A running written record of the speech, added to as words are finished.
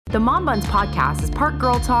The Mom Buns podcast is part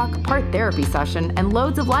girl talk, part therapy session, and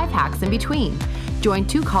loads of life hacks in between. Join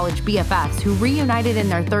two college BFFs who reunited in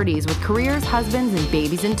their 30s with careers, husbands, and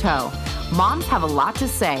babies in tow. Moms have a lot to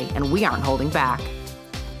say, and we aren't holding back.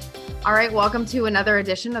 All right, welcome to another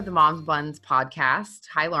edition of the Mom Buns podcast.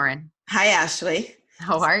 Hi, Lauren. Hi, Ashley.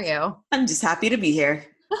 How are you? I'm just happy to be here.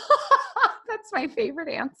 That's my favorite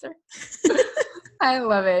answer. I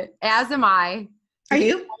love it. As am I. Are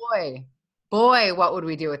you? Boy, what would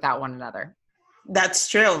we do without one another? That's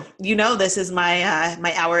true. You know, this is my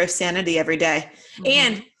my hour of sanity every day.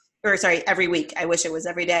 Every week. I wish it was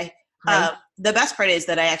every day. Right. The best part is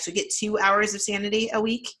that I actually get 2 hours of sanity a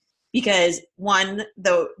week because one,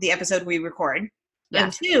 the episode we record,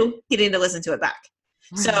 and two, getting to listen to it back.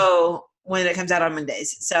 Right. So when it comes out on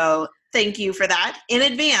Mondays. So thank you for that in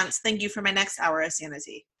advance. Thank you for my next hour of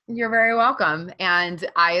sanity. You're very welcome. And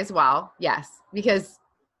I as well. Yes. Because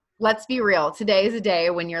let's be real. Today is a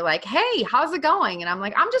day when you're like, hey, how's it going? And I'm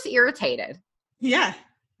like, I'm just irritated. Yeah.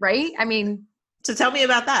 Right? I mean. So tell me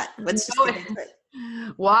about that. Let's just get into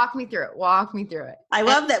it. Walk me through it. I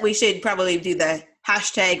love that we should probably do the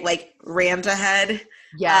hashtag like rant ahead.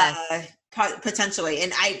 Yes. Potentially.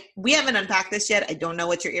 And we haven't unpacked this yet. I don't know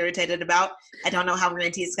what you're irritated about. I don't know how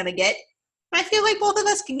ranty it's going to get. But I feel like both of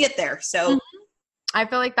us can get there. So I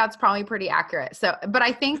feel like that's probably pretty accurate. So, but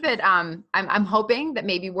I think that I'm hoping that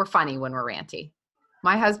maybe we're funny when we're ranty.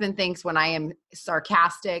 My husband thinks when I am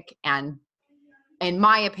sarcastic and, in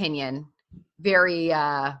my opinion, very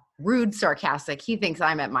rude sarcastic, he thinks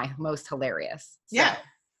I'm at my most hilarious. So yeah.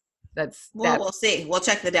 We'll see. We'll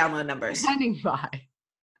check the download numbers. Standing by.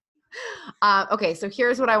 Okay, so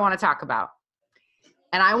here's what I want to talk about.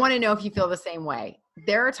 And I want to know if you feel the same way.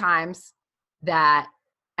 There are times that,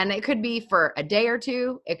 and it could be for a day or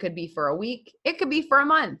two, it could be for a week, it could be for a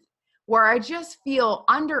month, where I just feel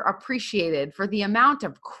underappreciated for the amount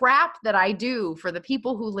of crap that I do for the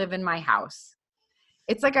people who live in my house.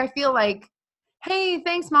 It's like I feel like, hey,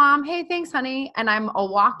 thanks, Mom. Hey, thanks, honey. And I'm a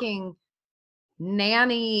walking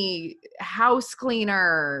nanny, house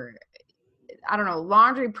cleaner, I don't know,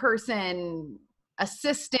 laundry person,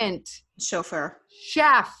 assistant, chauffeur.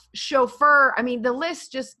 I mean, the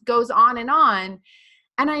list just goes on.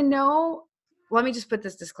 And I know, let me just put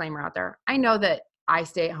this disclaimer out there. I know that I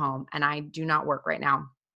stay at home and I do not work right now.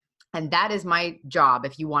 And that is my job,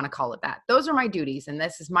 if you want to call it that. Those are my duties, and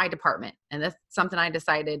this is my department. And that's something I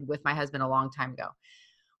decided with my husband a long time ago.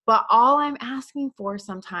 But all I'm asking for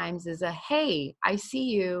sometimes is a, hey, I see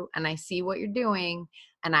you and I see what you're doing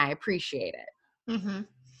and I appreciate it. Mm-hmm.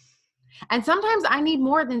 And sometimes I need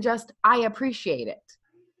more than just, I appreciate it.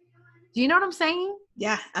 Do you know what I'm saying?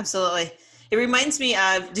 Yeah, absolutely. It reminds me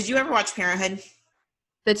of, did you ever watch Parenthood?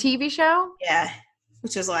 The TV show? Yeah.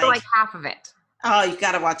 Which was like half of it. Oh, you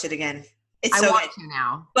got to watch it again. It's I so want good. to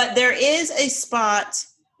now. But there is a spot,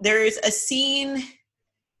 there's a scene,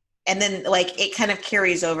 and then like it kind of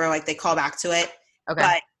carries over, like they call back to it. Okay.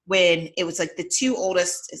 But when it was like the two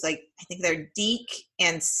oldest is like, I think they're Deke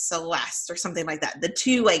and Celeste or something like that. The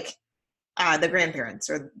two like the grandparents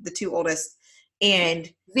or the two oldest,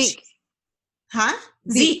 and Zeke.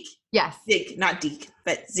 Zeke. Yes. Zeke, not Deke,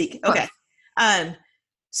 but Zeke. Okay.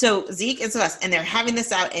 So Zeke and Celeste, and they're having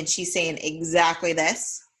this out, and she's saying exactly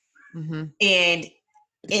this. Mm-hmm. And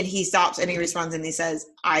he stops and he responds and he says,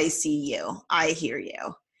 I see you. I hear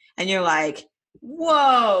you. And you're like,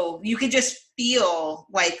 whoa, you can just feel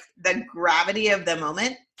like the gravity of the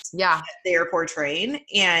moment that they're portraying.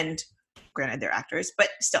 And granted, they're actors, but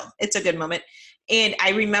still, it's a good moment. And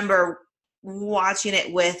I remember watching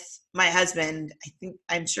it with my husband.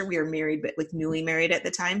 I'm sure we were married, but like newly married at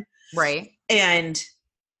the time. Right. And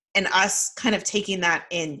us kind of taking that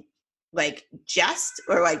in like jest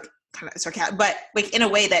or like kind of sarcastic, but like in a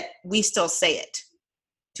way that we still say it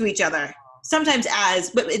to each other. Sometimes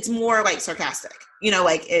but it's more like sarcastic,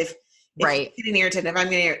 like if right. you're getting irritated, if I'm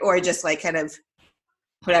getting irritated, or just like kind of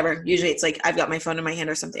whatever. Usually it's like I've got my phone in my hand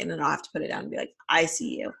or something and I'll have to put it down and be like, I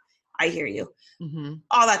see you. I hear you. Mm-hmm.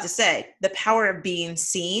 All that to say, the power of being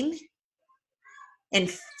seen and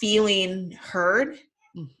feeling heard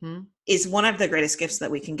is one of the greatest gifts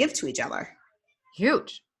that we can give to each other.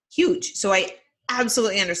 Huge. So I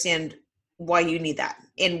absolutely understand why you need that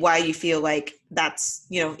and why you feel like that's,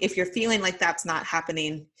 if you're feeling like that's not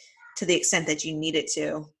happening to the extent that you need it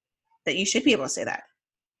to, that you should be able to say that.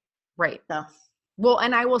 Right. So. Well,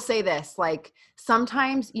 and I will say this, like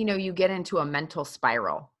sometimes, you get into a mental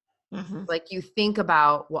spiral. Mm-hmm. Like you think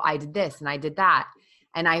about, well, I did this and I did that.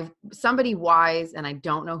 And somebody wise, and I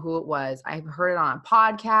don't know who it was, I've heard it on a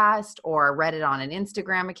podcast or read it on an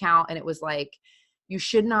Instagram account. And it was like, you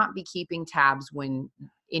should not be keeping tabs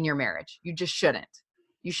in your marriage. You just shouldn't.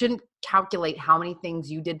 You shouldn't calculate how many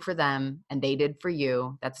things you did for them and they did for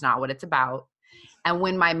you. That's not what it's about. And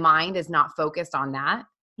when my mind is not focused on that,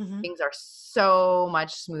 things are so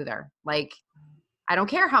much smoother. Like, I don't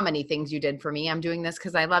care how many things you did for me. I'm doing this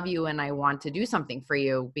because I love you and I want to do something for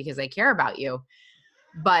you because I care about you.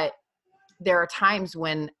 But there are times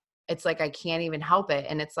when it's like I can't even help it.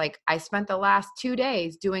 And it's like I spent the last 2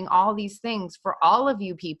 days doing all these things for all of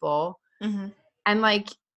you people. And like,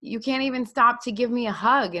 you can't even stop to give me a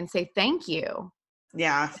hug and say thank you.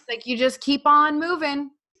 Yeah. It's like you just keep on moving.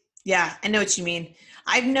 Yeah, I know what you mean.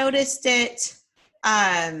 I've noticed it.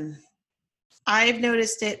 I've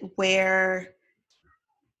noticed it where,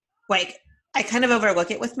 like, I kind of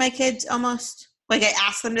overlook it with my kids almost. Like, I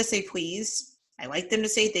ask them to say please. I like them to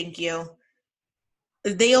say thank you.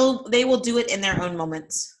 They will do it in their own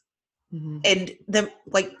moments. And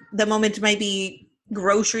the moment might be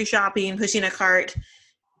grocery shopping, pushing a cart,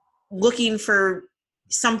 looking for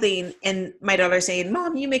something, and my daughter saying,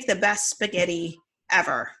 "Mom, you make the best spaghetti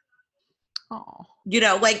ever." Oh,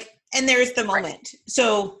 And there's the moment. Right.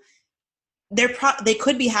 So they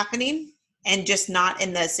could be happening and just not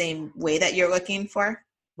in the same way that you're looking for.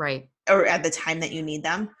 Right. Or at the time that you need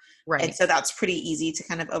them. Right. And so that's pretty easy to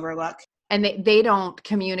kind of overlook. And they don't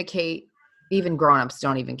communicate. Even grown-ups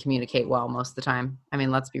don't even communicate well most of the time. I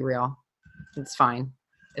mean, let's be real. It's fine.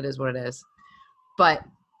 It is what it is. But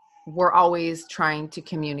we're always trying to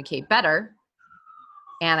communicate better.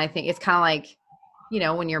 And I think it's kind of like,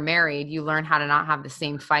 when you're married, you learn how to not have the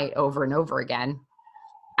same fight over and over again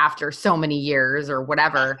after so many years or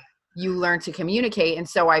whatever. You learn to communicate. And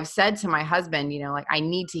so I've said to my husband, I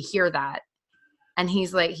need to hear that. And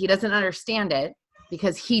he's like, he doesn't understand it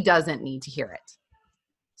because he doesn't need to hear it.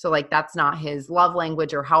 So like, that's not his love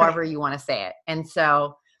language or however you want to say it. And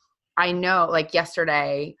so I know, like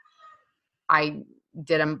yesterday, I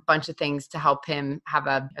did a bunch of things to help him have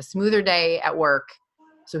a smoother day at work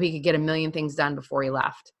so he could get a million things done before he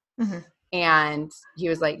left. And he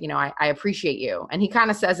was like, I appreciate you. And he kind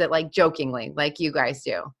of says it like jokingly, like you guys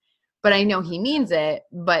do. But I know he means it.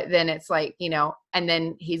 But then it's like, and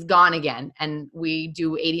then he's gone again. And we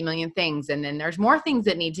do 80 million things. And then there's more things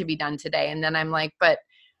that need to be done today. And then I'm like, but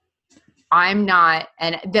I'm not.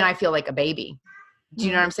 And then I feel like a baby. Do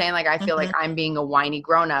you know what I'm saying? Like, I feel like I'm being a whiny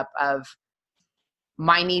grown-up of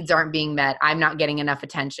my needs aren't being met. I'm not getting enough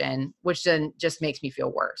attention, which then just makes me feel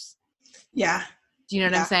worse. Yeah. Do you know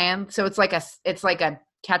what I'm saying? So it's like a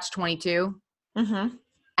catch-22.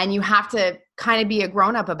 And you have to kind of be a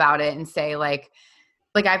grown-up about it and say like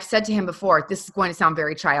I've said to him before, this is going to sound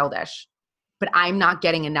very childish, but I'm not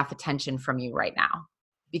getting enough attention from you right now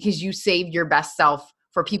because you saved your best self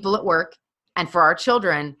for people at work and for our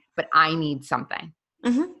children, but I need something.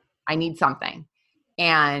 I need something.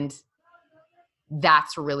 And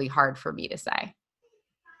that's really hard for me to say.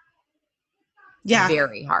 Yeah.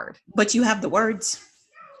 Very hard. But you have the words.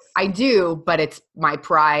 I do, but it's my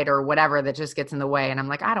pride or whatever that just gets in the way. And I'm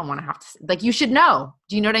like, I don't want to have to, like, you should know.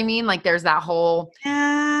 Do you know what I mean? Like there's that whole,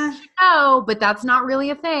 you should know, but that's not really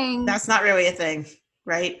a thing. That's not really a thing,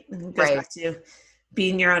 right? It goes back to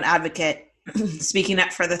being your own advocate, speaking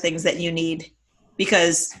up for the things that you need.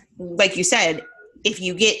 Because like you said, if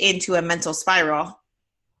you get into a mental spiral,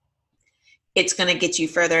 it's going to get you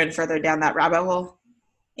further and further down that rabbit hole.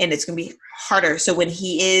 And it's going to be harder. So when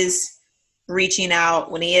he is reaching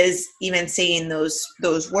out, when he is even saying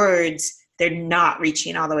those words, they're not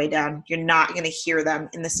reaching all the way down. You're not going to hear them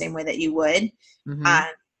in the same way that you would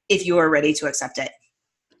if you are ready to accept it.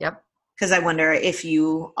 Yep. Because I wonder if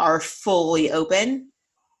you are fully open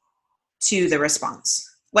to the response,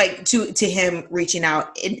 like to him reaching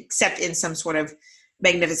out, except in some sort of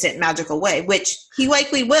magnificent, magical way, which he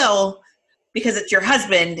likely will because it's your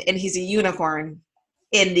husband and he's a unicorn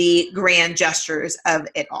in the grand gestures of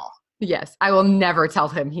it all. Yes. I will never tell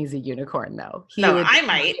him he's a unicorn though. I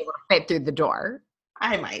might fit through the door.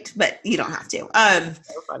 I might, but you don't have to.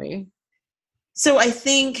 So funny. So I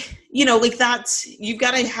think, like that's, you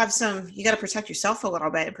got to protect yourself a little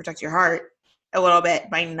bit and protect your heart a little bit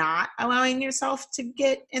by not allowing yourself to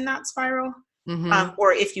get in that spiral.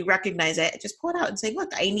 Or if you recognize it, just pull it out and say,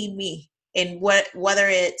 look, I need me. And whether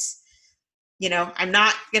it's, I'm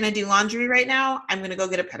not going to do laundry right now. I'm going to go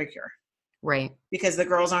get a pedicure. Right. Because the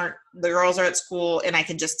girls are at school and I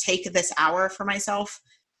can just take this hour for myself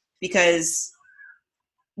because,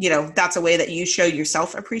 that's a way that you show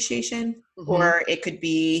yourself appreciation. Or it could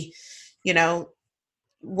be,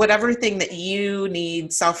 whatever thing that you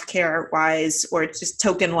need self-care wise or just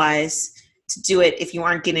token wise to do it if you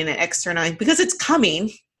aren't getting it externally because it's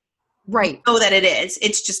coming. Right. You know that it is.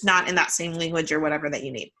 It's just not in that same language or whatever that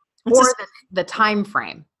you need. Or the time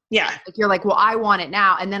frame. Yeah. Like you're like, well, I want it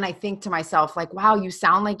now. And then I think to myself, like, wow, you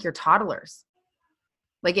sound like you're toddlers,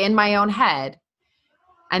 like in my own head.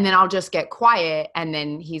 And then I'll just get quiet. And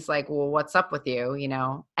then he's like, well, what's up with you? You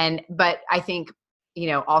know? But I think, you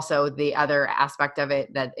know, also the other aspect of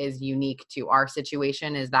it that is unique to our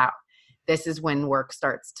situation is that this is when work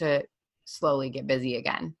starts to slowly get busy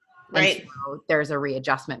again. Right. And so there's a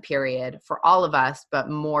readjustment period for all of us, but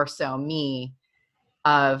more so me,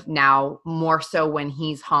 of now more so when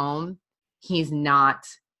he's home, he's not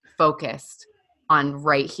focused on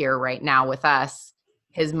right here, right now with us.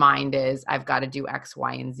 His mind is, I've got to do X,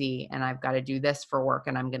 Y, and Z, and I've got to do this for work,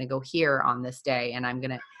 and I'm going to go here on this day, and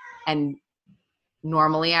and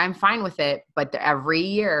normally I'm fine with it, but every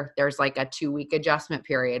year there's like a 2-week adjustment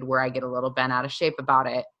period where I get a little bent out of shape about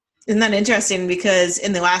it. Isn't that interesting? Because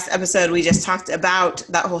in the last episode, we just talked about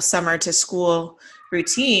that whole summer to school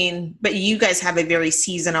routine, but you guys have a very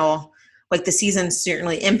seasonal, like the seasons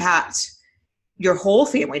certainly impact your whole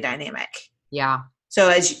family dynamic. Yeah.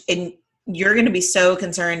 So you're going to be so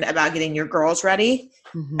concerned about getting your girls ready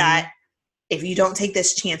that if you don't take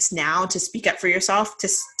this chance now to speak up for yourself,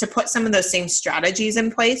 to put some of those same strategies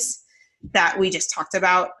in place that we just talked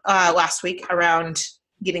about last week around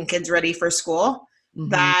getting kids ready for school,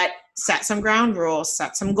 that set some ground rules,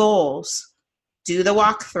 set some goals, do the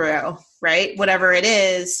walkthrough, right? Whatever it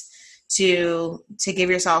is to give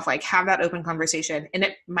yourself, like, have that open conversation. And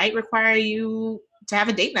it might require you to have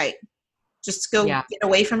a date night. Just go get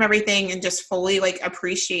away from everything and just fully like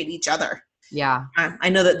appreciate each other. Yeah. I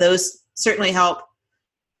know that those certainly help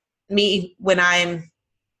me when I'm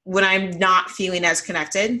not feeling as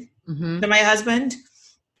connected to my husband,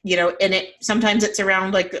 you know, and sometimes it's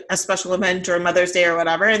around like a special event or a Mother's Day or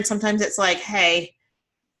whatever. And sometimes it's like, hey,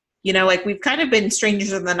 you know, like we've kind of been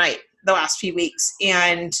strangers in the night the last few weeks,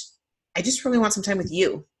 and I just really want some time with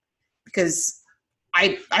you because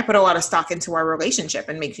I put a lot of stock into our relationship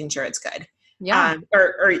and making sure it's good. Yeah.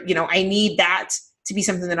 Or, you know, I need that to be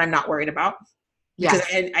something that I'm not worried about because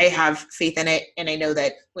I have faith in it. And I know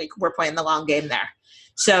that like we're playing the long game there.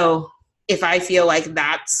 So if I feel like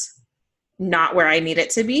that's not where I need it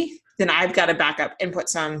to be, then I've got to back up and put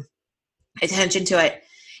some attention to it.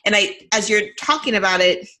 And as you're talking about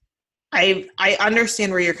it, I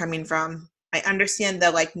understand where you're coming from. I understand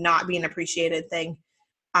the like not being appreciated thing,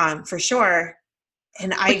 for sure.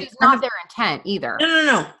 And which is not their intent either.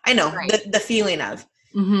 No. I know right. the feeling of,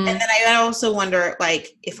 and then I also wonder,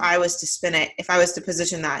 like, if I was to spin it, if I was to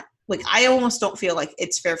position that, like, I almost don't feel like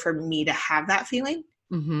it's fair for me to have that feeling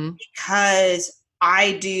because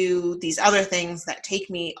I do these other things that take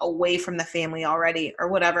me away from the family already or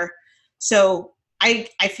whatever. So I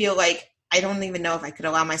feel like I don't even know if I could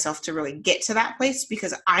allow myself to really get to that place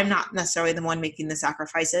because I'm not necessarily the one making the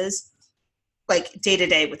sacrifices like day to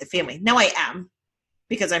day with the family. No, I am.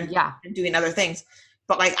 Because I'm doing other things.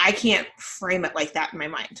 But like, I can't frame it like that in my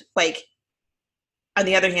mind. Like, on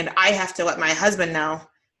the other hand, I have to let my husband know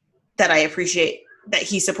that I appreciate that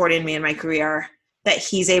he's supporting me in my career, that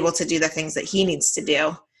he's able to do the things that he needs to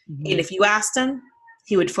do. And if you asked him,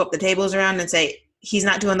 he would flip the tables around and say, he's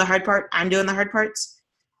not doing the hard part. I'm doing the hard parts.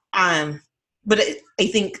 But I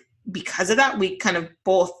think because of that, we kind of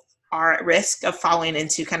both are at risk of falling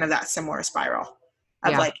into kind of that similar spiral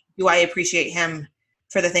of like, do I appreciate him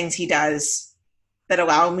for the things he does that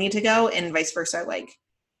allow me to go, and vice versa? Like,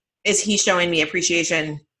 is he showing me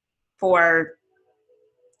appreciation for,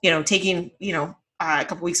 you know, taking, you know, a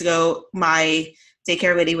couple weeks ago, my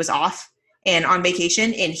daycare lady was off and on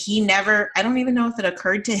vacation, and he never, I don't even know if it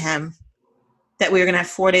occurred to him that we were going to have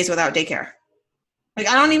 4 days without daycare. Like,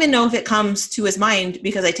 I don't even know if it comes to his mind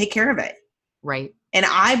because I take care of it. Right. And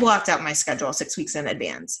I blocked out my schedule 6 weeks in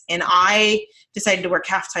advance. And I decided to work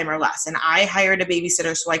half time or less. And I hired a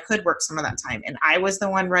babysitter so I could work some of that time. And I was the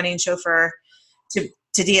one running chauffeur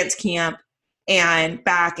to dance camp and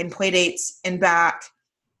back and play dates and back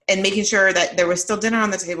and making sure that there was still dinner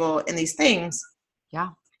on the table and these things.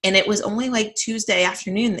 Yeah. And it was only like Tuesday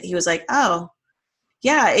afternoon that he was like, oh,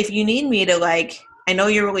 yeah, if you need me to, like, I know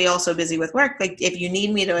you're really also busy with work. Like, if you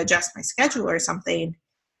need me to adjust my schedule or something,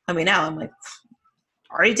 let me know. I'm like,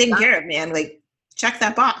 already taken care of, man. Like, check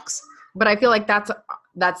that box. But I feel like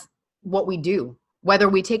that's what we do, whether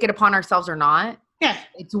we take it upon ourselves or not. Yeah.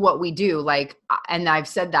 It's what we do. Like, and I've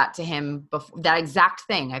said that to him before, that exact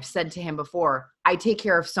thing I've said to him before. I take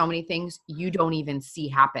care of so many things you don't even see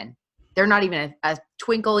happen. They're not even a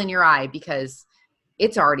twinkle in your eye because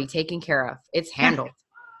it's already taken care of. It's handled.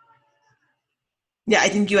 Yeah. I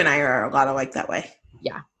think you and I are a lot alike that way.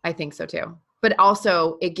 Yeah, I think so too. But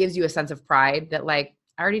also it gives you a sense of pride that, like,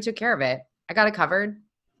 I already took care of it. I got it covered.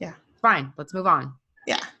 Yeah. Fine. Let's move on.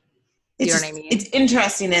 Yeah. It's You know just, what I mean? it's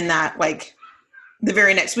interesting in that, like, the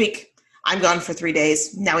very next week, I'm gone for 3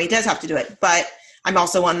 days. Now he does have to do it. But I'm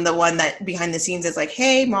also the one that behind the scenes is like,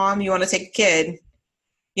 hey, mom, you want to take a kid?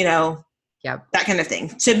 You know, Yep. that kind of thing.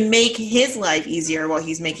 To make his life easier while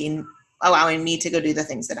he's allowing me to go do the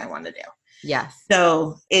things that I want to do. Yes.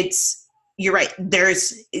 So you're right.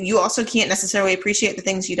 You also can't necessarily appreciate the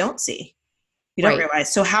things you don't see. You don't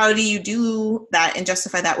realize. So how do you do that and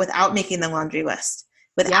justify that without making the laundry list,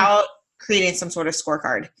 without creating some sort of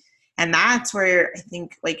scorecard? And that's where I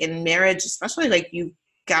think, like, in marriage, especially, like, you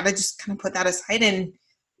got to just kind of put that aside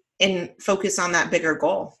and focus on that bigger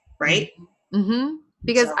goal, right? Mm-hmm.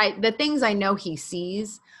 Because the things I know he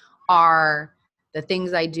sees are the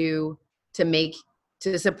things I do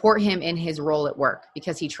to support him in his role at work,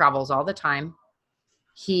 because he travels all the time.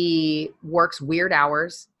 He works weird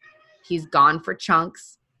hours. He's gone for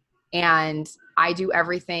chunks, and I do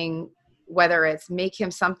everything, whether it's make him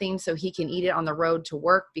something so he can eat it on the road to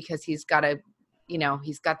work because he's got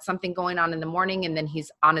something going on in the morning and then he's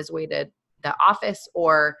on his way to the office,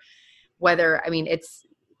 or it's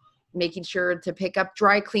making sure to pick up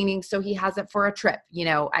dry cleaning so he has it for a trip,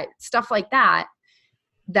 stuff like that.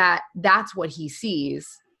 That's what he sees.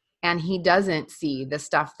 And he doesn't see the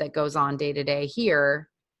stuff that goes on day to day here,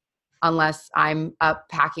 unless I'm up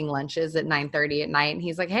packing lunches at 9:30 at night. And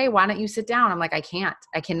he's like, hey, why don't you sit down? I'm like, I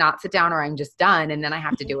cannot sit down, or I'm just done. And then I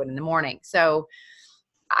have to do it in the morning. So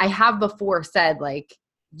I have before said, like,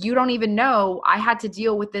 you don't even know I had to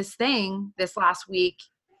deal with this thing this last week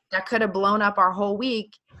that could have blown up our whole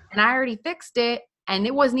week. And I already fixed it. And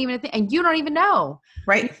it wasn't even a thing. And you don't even know.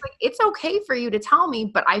 Right. It's like, it's okay for you to tell me,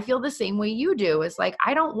 but I feel the same way you do. It's like,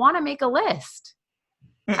 I don't want to make a list.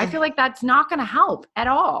 Mm-mm. I feel like that's not going to help at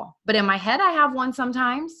all. But in my head, I have one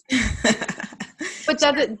sometimes. But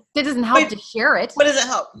that doesn't help to share it. What does it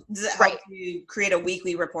help? Does it help you create a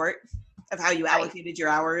weekly report of how you allocated your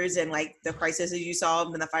hours and, like, the crises you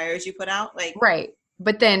solved and the fires you put out? Like, right.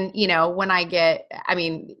 But then, when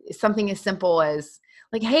something as simple as,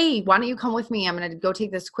 like, hey, why don't you come with me? I'm going to go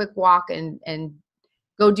take this quick walk and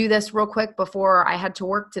go do this real quick before I head to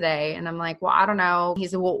work today. And I'm like, well, I don't know. He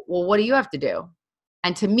said, well, what do you have to do?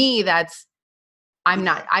 And to me, I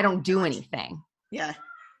don't do anything. Yeah.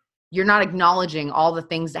 You're not acknowledging all the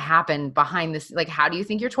things that happen behind this. Like, how do you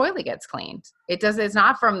think your toilet gets cleaned? It's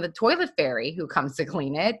not from the toilet fairy who comes to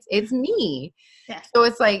clean it. It's me. Yeah. So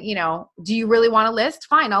it's like, do you really want a list?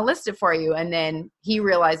 Fine, I'll list it for you. And then he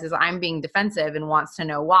realizes I'm being defensive and wants to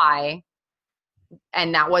know why.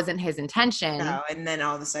 And that wasn't his intention. No, and then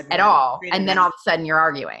all of a sudden. At all. And then all of a sudden you're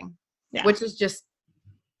arguing. Yeah. Which is just,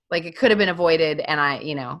 like, it could have been avoided. And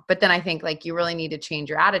but then I think, like, you really need to change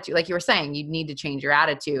your attitude. Like you were saying, you need to change your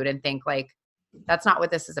attitude and think, like, that's not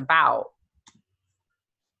what this is about.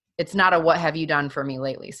 It's not a what have you done for me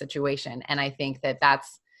lately situation. And I think that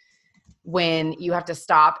that's when you have to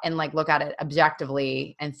stop and, like, look at it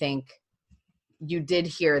objectively and think, you did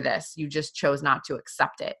hear this. You just chose not to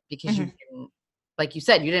accept it because you didn't, like you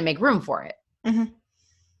said, you didn't make room for it. Mm-hmm.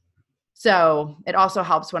 So it also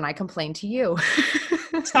helps when I complain to you.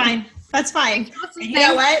 It's fine. That's fine. You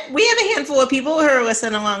know what? We have a handful of people who are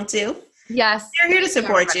listening along too. Yes. They're here to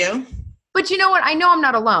support you. But you know what? I know I'm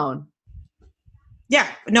not alone. Yeah.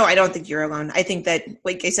 No, I don't think you're alone. I think that,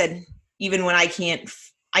 like I said, even when I can't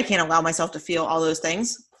allow myself to feel all those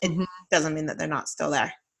things, it doesn't mean that they're not still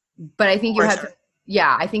there. But I think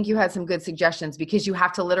I think you had some good suggestions, because you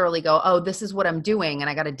have to literally go, oh, this is what I'm doing. And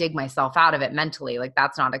I got to dig myself out of it mentally. Like,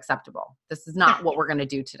 that's not acceptable. This is not what we're going to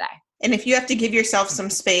do today. And if you have to give yourself some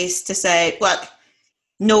space to say, look,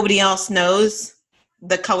 nobody else knows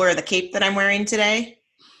the color of the cape that I'm wearing today,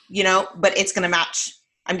 but it's going to match.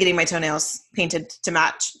 I'm getting my toenails painted to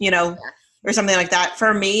match, or something like that.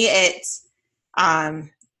 For me, it's,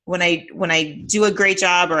 when I do a great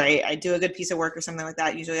job, or I do a good piece of work or something like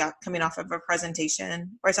that, usually coming off of a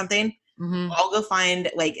presentation or something, I'll go find,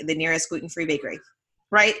 like, the nearest gluten-free bakery.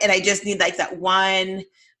 Right. And I just need, like, that one,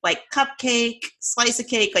 like, cupcake, slice of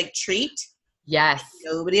cake, like, treat. Yes.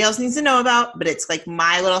 Nobody else needs to know about, but it's like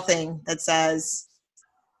my little thing that says,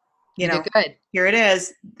 good. Here it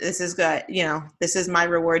is. This is good. This is my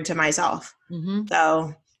reward to myself. Mm-hmm.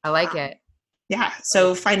 So I like it. Yeah.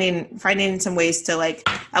 So finding some ways to, like,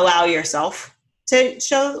 allow yourself to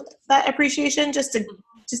show that appreciation, just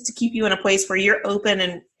to keep you in a place where you're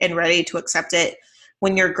open and ready to accept it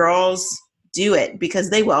when your girls do it, because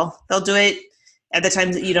they'll do it at the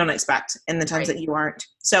times that you don't expect and the times that you aren't.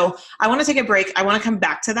 So I want to take a break. I want to come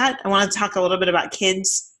back to that. I want to talk a little bit about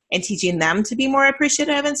kids and teaching them to be more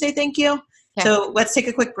appreciative and say thank you. Okay. So let's take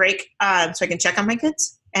a quick break so I can check on my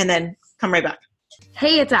kids and then come right back.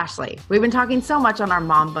 Hey, it's Ashley. We've been talking so much on our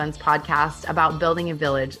Mom Buns podcast about building a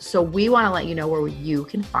village, so we want to let you know where you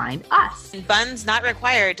can find us. Buns not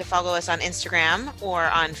required to follow us on Instagram or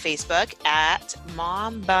on Facebook at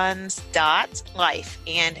mombuns.life.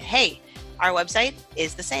 And hey, our website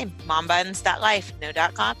is the same, mombuns.life, no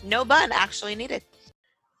 .com, no bun actually needed.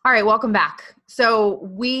 All right, welcome back. So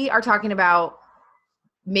we are talking about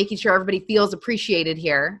making sure everybody feels appreciated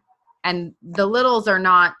here, and the littles are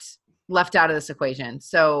not left out of this equation.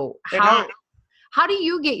 So how do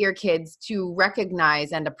you get your kids to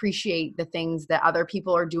recognize and appreciate the things that other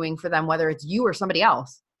people are doing for them, whether it's you or somebody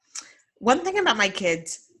else? One thing about my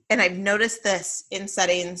kids, and I've noticed this in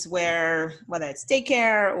settings where, whether it's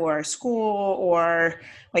daycare or school or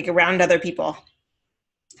like around other people,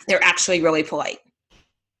 they're actually really polite.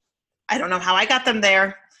 I don't know how I got them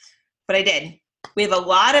there, but I did. We have a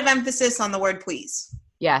lot of emphasis on the word please.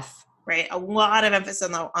 Yes. Right? A lot of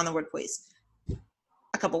emphasis on the word please.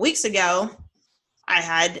 A couple weeks ago, I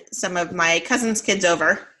had some of my cousin's kids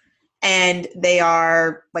over, and they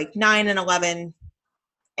are like 9 and 11.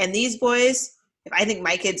 And these boys, I think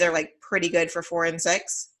my kids are like pretty good for 4 and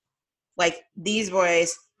 6. Like these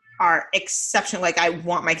boys are exceptional. Like I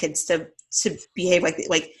want my kids to behave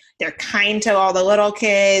like they're kind to all the little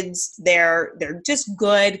kids. They're just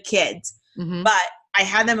good kids. Mm-hmm. But I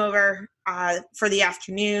had them over for the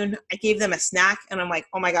afternoon. I gave them a snack, and I'm like,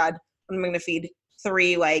 oh my God, what am I going to feed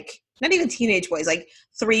 3, like, not even teenage boys, like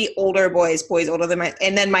 3 older boys older than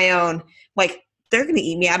and then my own. Like, they're going to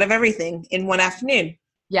eat me out of everything in one afternoon.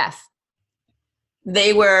 Yes.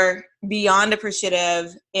 They were beyond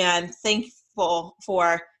appreciative and thankful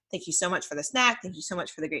for, thank you so much for the snack. Thank you so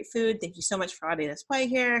much for the great food. Thank you so much for letting us play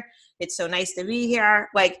here. It's so nice to be here.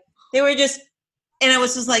 Like, they were just, and I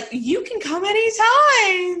was just like, you can come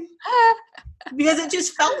anytime. Because it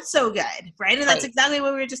just felt so good, right? And that's exactly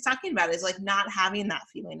what we were just talking about, is like not having that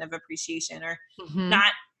feeling of appreciation or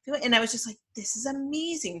not feeling. And I was just like, this is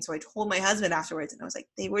amazing. So I told my husband afterwards, and I was like,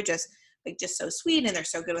 they were just so sweet, and they're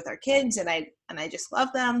so good with our kids, and I just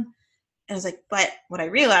love them. And I was like, but what I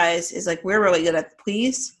realized is like, we're really good at the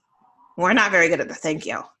please. We're not very good at the thank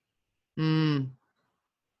you.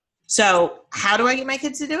 So how do I get my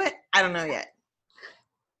kids to do it? I don't know yet.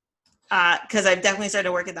 Because I've definitely started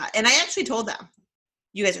to work at that. And I actually told them,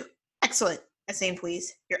 you guys are excellent at saying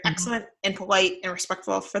please. You're excellent and polite and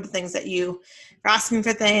respectful for the things that you are asking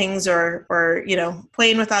for things or you know,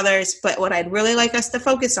 playing with others. But what I'd really like us to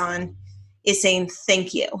focus on is saying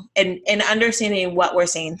thank you and understanding what we're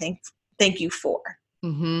saying thank you for.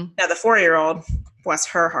 Now, the 4-year-old, bless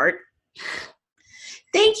her heart,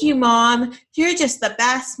 thank you, Mom. You're just the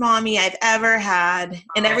best mommy I've ever had.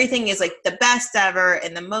 And everything is like the best ever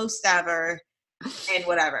and the most ever and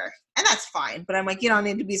whatever. And that's fine. But I'm like, you don't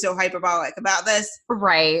need to be so hyperbolic about this.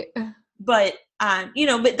 Right. But, you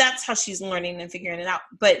know, but that's how she's learning and figuring it out.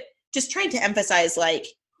 But just trying to emphasize like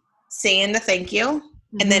saying the thank you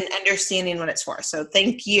and then understanding what it's for. So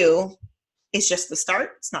thank you is just the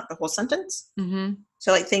start. It's not the whole sentence.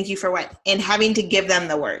 So like, thank you for what? And having to give them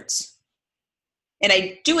the words. And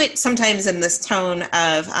I do it sometimes in this tone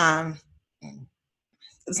of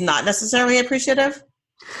it's not necessarily appreciative.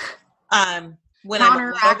 When I'm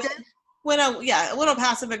a little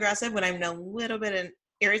passive aggressive, when I'm a little bit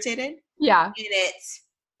irritated. Yeah. And it's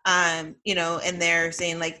you know, and they're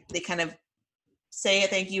saying like they kind of say a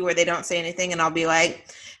thank you or they don't say anything, and I'll be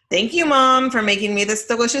like, thank you, Mom, for making me this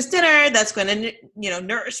delicious dinner that's going to, you know,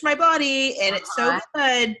 nourish my body, and it's so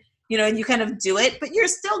good. You know, and you kind of do it, but you're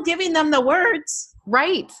still giving them the words.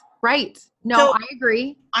 Right. No, so, I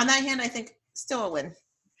agree. On that hand, I think still a win.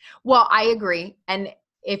 Well, I agree. And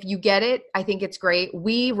if you get it, I think it's great.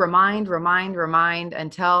 We remind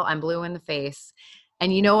until I'm blue in the face.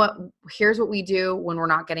 And you know what? Here's what we do when we're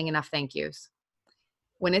not getting enough thank yous.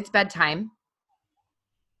 When it's bedtime,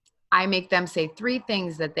 I make them say 3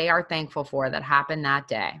 things that they are thankful for that happened that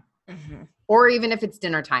day. Or even if it's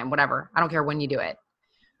dinner time, whatever. I don't care when you do it.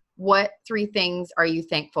 What 3 things are you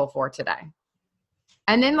thankful for today?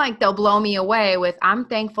 And then like they'll blow me away with, I'm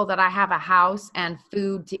thankful that I have a house and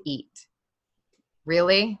food to eat.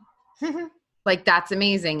 Really? Like that's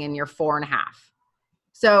amazing, and you're 4.5.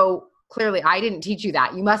 So clearly I didn't teach you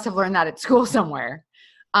that. You must have learned that at school somewhere.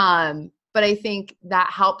 But I think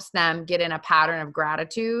that helps them get in a pattern of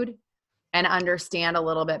gratitude and understand a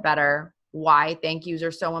little bit better why thank yous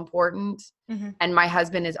are so important. And my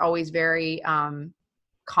husband is always very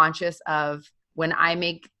conscious of when I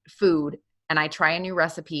make food and I try a new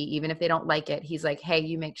recipe, even if they don't like it, he's like, hey,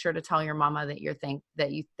 you make sure to tell your mama that you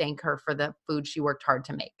thank her for the food she worked hard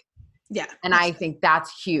to make. Yeah. And I think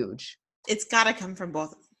that's huge. It's got to come from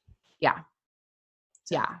both. Yeah.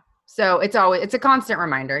 So. Yeah. So it's a constant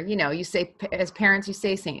reminder. You know, you say, as parents, you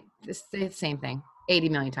say the same thing 80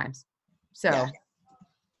 million times. So now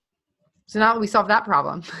that we solved that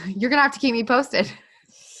problem, you're going to have to keep me posted.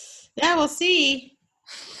 Yeah, we'll see.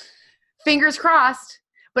 Fingers crossed.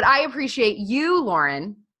 But I appreciate you,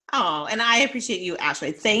 Lauren. Oh, and I appreciate you,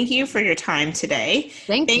 Ashley. Thank you for your time today.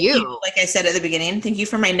 Thank you. Like I said at the beginning, thank you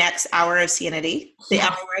for my next hour of sanity, the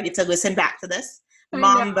hour where I get to listen back to this.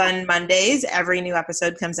 Mom Bun Mondays. Every new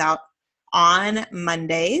episode comes out on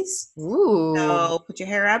Mondays. Ooh. So put your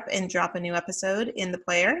hair up and drop a new episode in the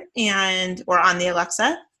player or on the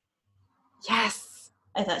Alexa. Yes.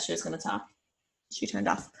 I thought she was going to talk. She turned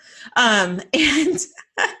off. And the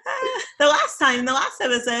last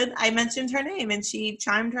episode, I mentioned her name and she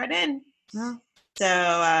chimed right in. Oh. So,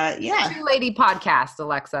 yeah. Two Lady Podcast,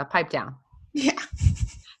 Alexa, pipe down. Yeah.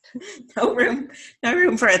 No room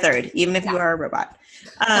for a third, even if you are a robot.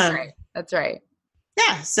 That's right.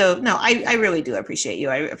 Yeah. So no, I really do appreciate you.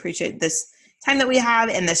 I appreciate this time that we have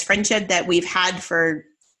and this friendship that we've had for,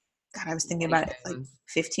 God, I was thinking about it, like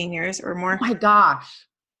 15 years or more. Oh my gosh.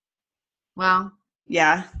 Well,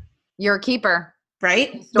 yeah. You're a keeper.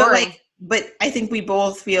 Right. But I think we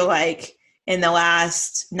both feel like in the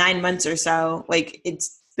last 9 months or so, like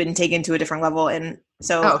it's been taken to a different level. And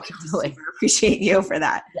so I totally appreciate you for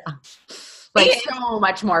that. Yeah. Like so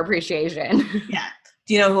much more appreciation. Yeah.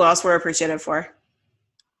 Do you know who else we're appreciative for?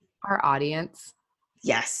 Our audience.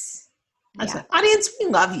 Yes. Yeah. Audience, we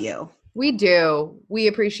love you. We do. We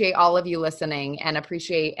appreciate all of you listening and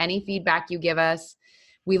appreciate any feedback you give us.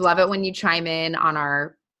 We love it when you chime in on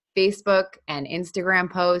our Facebook and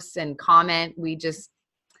Instagram posts and comment.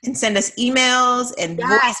 And send us emails and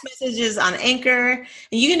voice messages on Anchor. And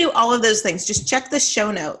you can do all of those things. Just check the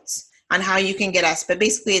show notes on how you can get us. But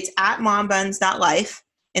basically it's at mombuns.life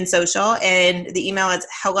in social. And the email is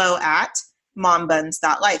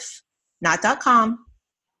hello@mombuns.life, not .com,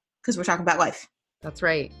 because we're talking about life. That's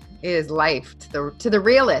right. It is life to the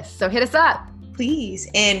realist. So hit us up. Please.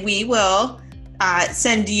 And we will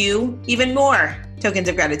send you even more tokens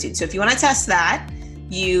of gratitude. So if you want to test that,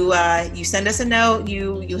 you send us a note,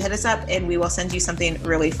 you hit us up, and we will send you something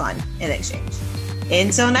really fun in exchange.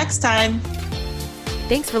 Until next time.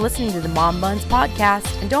 Thanks for listening to the Mom Buns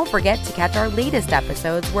podcast. And don't forget to catch our latest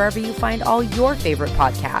episodes wherever you find all your favorite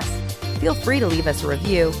podcasts. Feel free to leave us a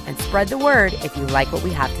review and spread the word if you like what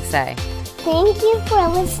we have to say. Thank you for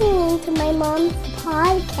listening to my mom's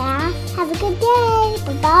podcast. Have a good day.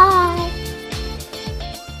 Bye-bye.